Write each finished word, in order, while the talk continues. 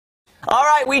All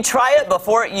right, we try it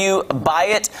before you buy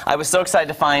it. I was so excited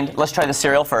to find, let's try the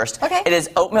cereal first. Okay. It is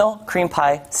oatmeal cream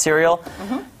pie cereal.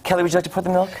 Kelly, would you like to pour the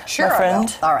milk, Sure, my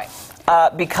friend? I will. All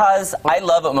right. Because I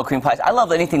love oatmeal cream pies. I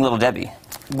love anything Little Debbie.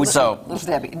 Little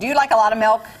Debbie. Do you like a lot of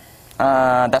milk?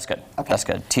 That's good. Okay. That's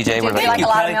good. TJ, what Do about you like you? a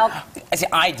lot of milk? See,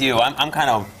 I do. I'm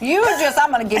kind of...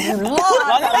 I'm going to give you lots of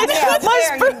milk.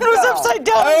 My spoon was upside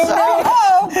down.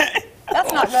 Oh,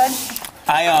 that's not good.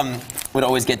 I would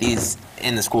always get these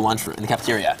in the school lunchroom, in the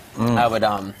cafeteria. I would,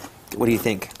 what do you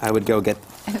think? I would go get...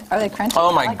 Are they crunchy?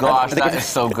 Oh my gosh, that is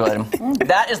so good.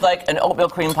 That is like an oatmeal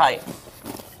cream pie.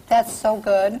 That's so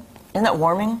good. Isn't that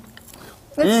warming?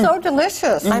 It's so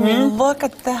delicious. I mean, look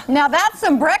at that. Now that's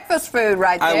some breakfast food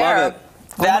right there. I love it.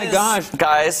 Oh my gosh.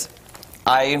 Guys,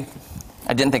 I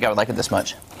didn't think I would like it this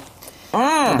much.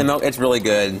 The milk, it's really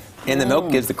good. And the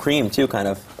milk gives the cream, too, kind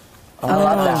of. I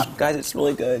love that. Guys, it's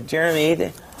really good.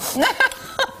 Jeremy.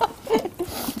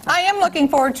 I am looking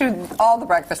forward to all the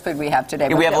breakfast food we have today.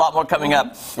 We have a lot more coming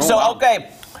up. So,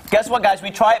 okay, guess what, guys?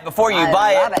 We try it before you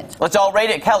buy love it. it. Let's all rate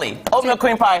it. Kelly, oatmeal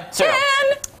cream pie cereal.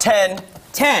 10.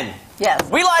 10. Yes.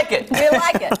 We like it. We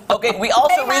like it. Okay, we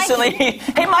also Hey, Mikey. recently...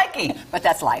 Hey, Mikey. But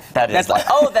that's life. That is life.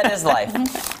 Oh, that is life.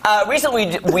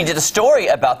 Recently, we did a story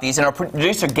about these, and our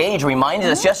producer, Gage, reminded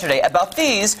us yesterday about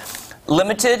these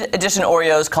limited edition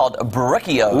Oreos called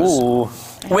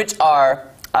Brookios, which are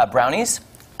brownies,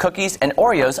 cookies, and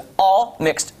Oreos all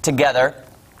mixed together.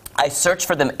 I searched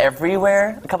for them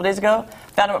everywhere a couple days ago.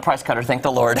 Found them at Price Cutter, thank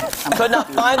the Lord. Could not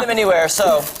find them anywhere,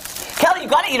 so... Kelly, you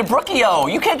gotta eat a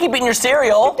Brookio. You can't keep eating your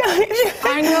cereal.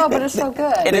 I know, but it's so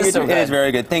good. It is so good. It is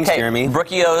very good. Thanks, Jeremy.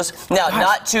 Brookios. Now,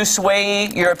 not to sway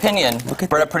your opinion,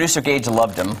 but our producer Gage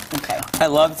loved them. Okay. I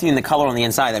love seeing the color on the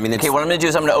inside. I mean, it's... Okay, what I'm gonna do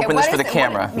is I'm gonna open this for the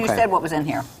camera. You said what was in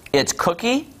here. It's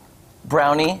cookie,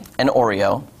 brownie, and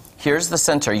Oreo. Here's the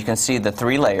center. You can see the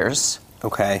 3 layers.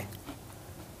 Okay.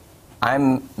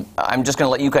 I'm just going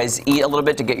to let you guys eat a little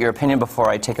bit to get your opinion before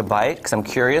I take a bite, because I'm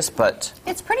curious, but...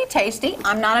 It's pretty tasty.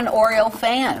 I'm not an Oreo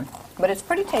fan, but it's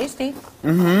pretty tasty.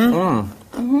 I'm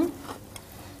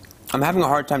having a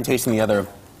hard time tasting the other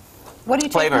What do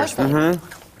you taste flavors. mostly?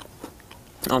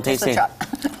 I don't taste Just it. a chop.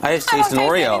 I just taste an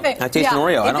Oreo. I taste an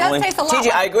Oreo. I don't really... Taste a lot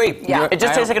TJ, I agree. Yeah. It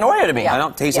just tastes like an Oreo to me. I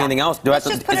don't taste anything else. Do I have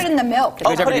Let's to... just put it in the milk.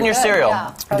 Oh, put it in your cereal.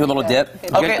 Yeah, Do a little dip.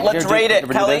 Okay, let's rate it,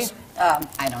 Kelly.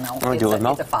 I don't know. Wanna do it with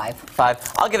milk? It's a 5.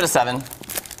 5. I'll give it a 7.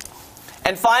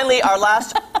 And finally, our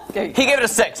last... He gave it a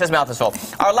 6. His mouth is full.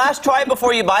 Our last try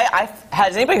before you buy it.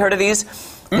 Has anybody heard of these?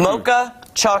 Mocha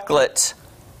chocolate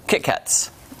Kit Kats.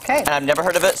 Okay. And I've never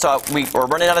heard of it, so we're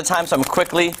running out of time, so I'm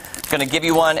quickly going to give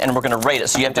you one, and we're going to rate it.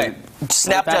 So you have to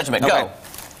snap judgment. Okay. Go.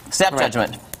 Snap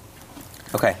judgment.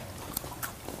 Okay.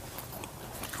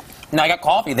 Now I got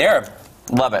coffee there.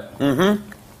 Love it.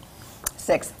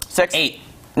 6. 6. 8.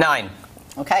 9.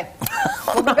 Okay.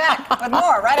 We'll be back with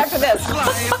more right after this. I know,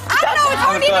 it's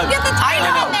hard to even get the time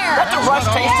in there. That's a rush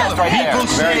taste test right there.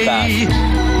 Very fast.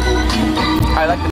 I like the